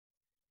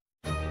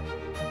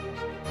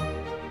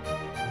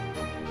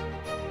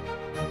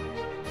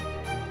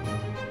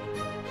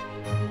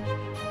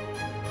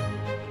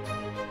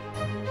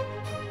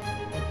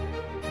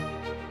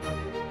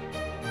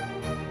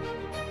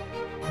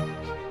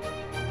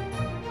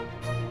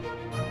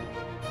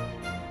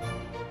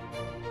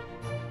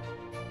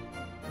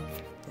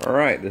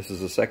Alright, this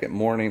is the second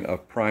morning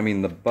of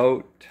priming the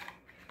boat.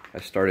 I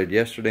started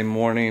yesterday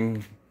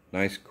morning.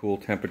 Nice cool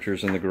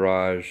temperatures in the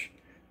garage,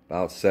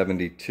 about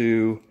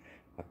 72.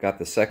 I've got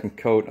the second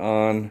coat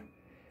on.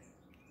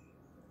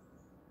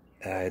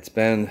 It's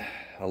been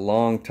a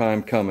long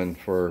time coming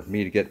for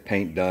me to get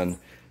paint done.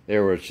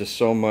 There was just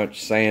so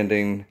much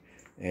sanding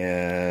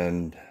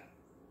and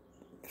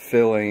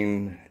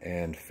filling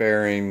and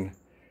fairing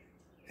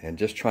and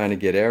just trying to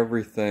get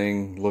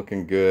everything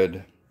looking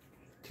good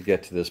to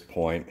get to this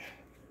point.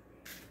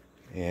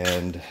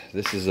 And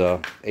this is a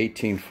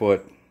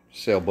 18-foot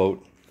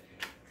sailboat,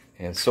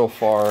 and so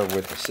far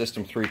with the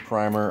System 3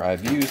 primer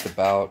I've used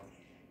about,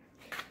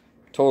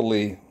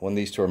 totally when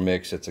these two are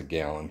mixed, it's a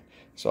gallon,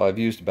 so I've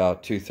used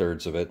about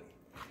 2/3 of it,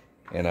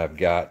 and I've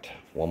got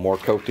one more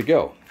coat to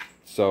go.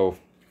 So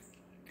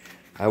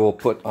I will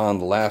put on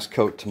the last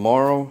coat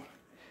tomorrow,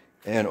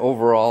 and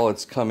overall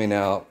it's coming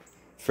out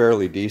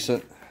fairly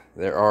decent.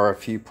 There are a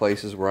few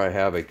places where I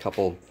have a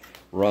couple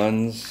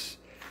runs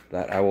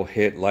that I will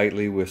hit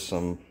lightly with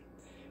some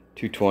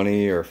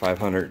 220 or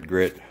 500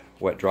 grit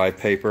wet dry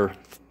paper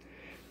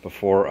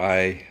before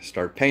I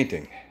start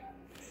painting.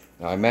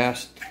 Now I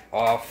masked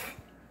off,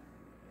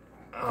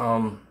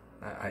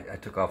 I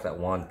took off that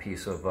one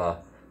piece of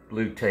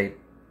blue tape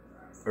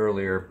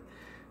earlier,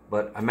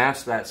 but I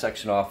masked that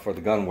section off for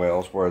the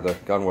gunwales where the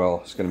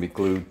gunwale is going to be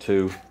glued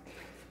to.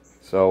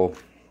 So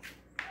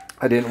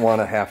I didn't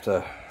want to have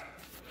to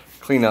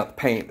clean up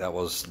paint that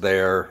was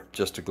there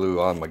just to glue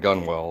on my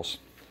gunwales.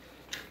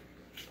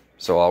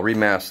 So I'll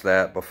remask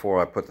that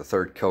before I put the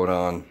third coat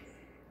on.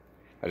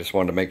 I just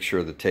wanted to make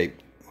sure the tape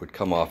would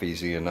come off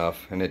easy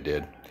enough, and it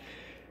did.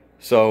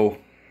 So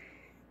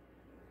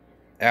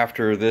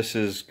after this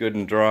is good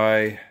and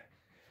dry,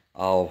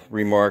 I'll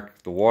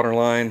remark the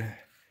waterline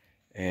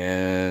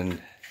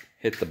and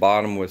hit the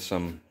bottom with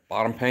some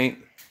bottom paint,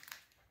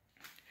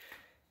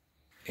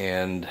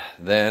 and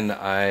then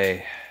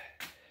I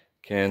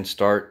can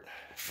start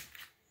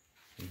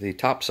the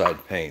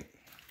topside paint.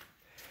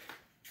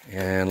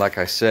 And like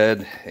I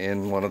said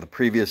in one of the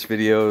previous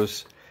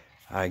videos,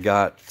 I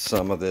got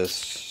some of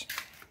this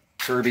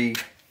Kirby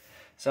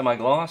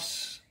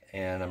semi-gloss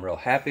and I'm real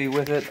happy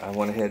with it. I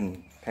went ahead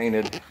and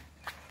painted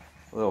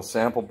a little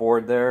sample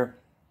board there.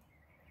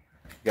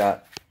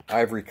 Got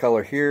ivory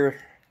color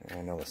here.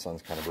 I know the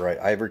sun's kind of bright.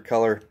 Ivory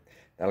color,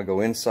 that'll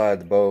go inside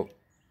the boat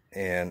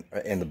and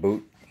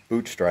the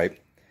boot stripe.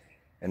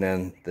 And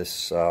then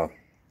this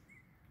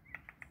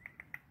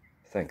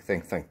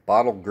think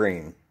bottle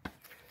green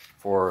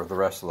for the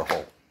rest of the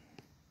hull.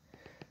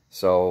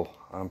 So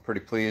I'm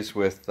pretty pleased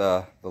with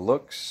the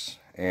looks,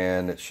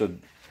 and it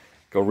should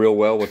go real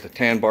well with the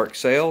tan bark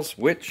sails,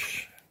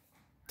 which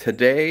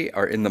today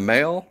are in the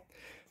mail.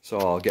 So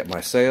I'll get my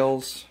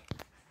sails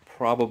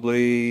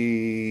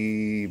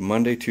probably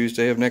Monday,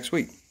 Tuesday of next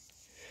week.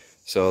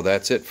 So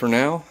that's it for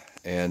now,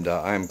 and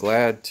I'm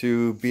glad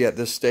to be at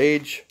this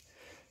stage,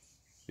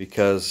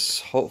 because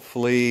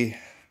hopefully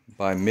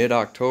by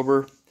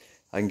mid-October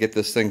I can get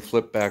this thing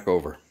flipped back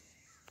over.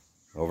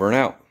 Over and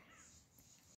out.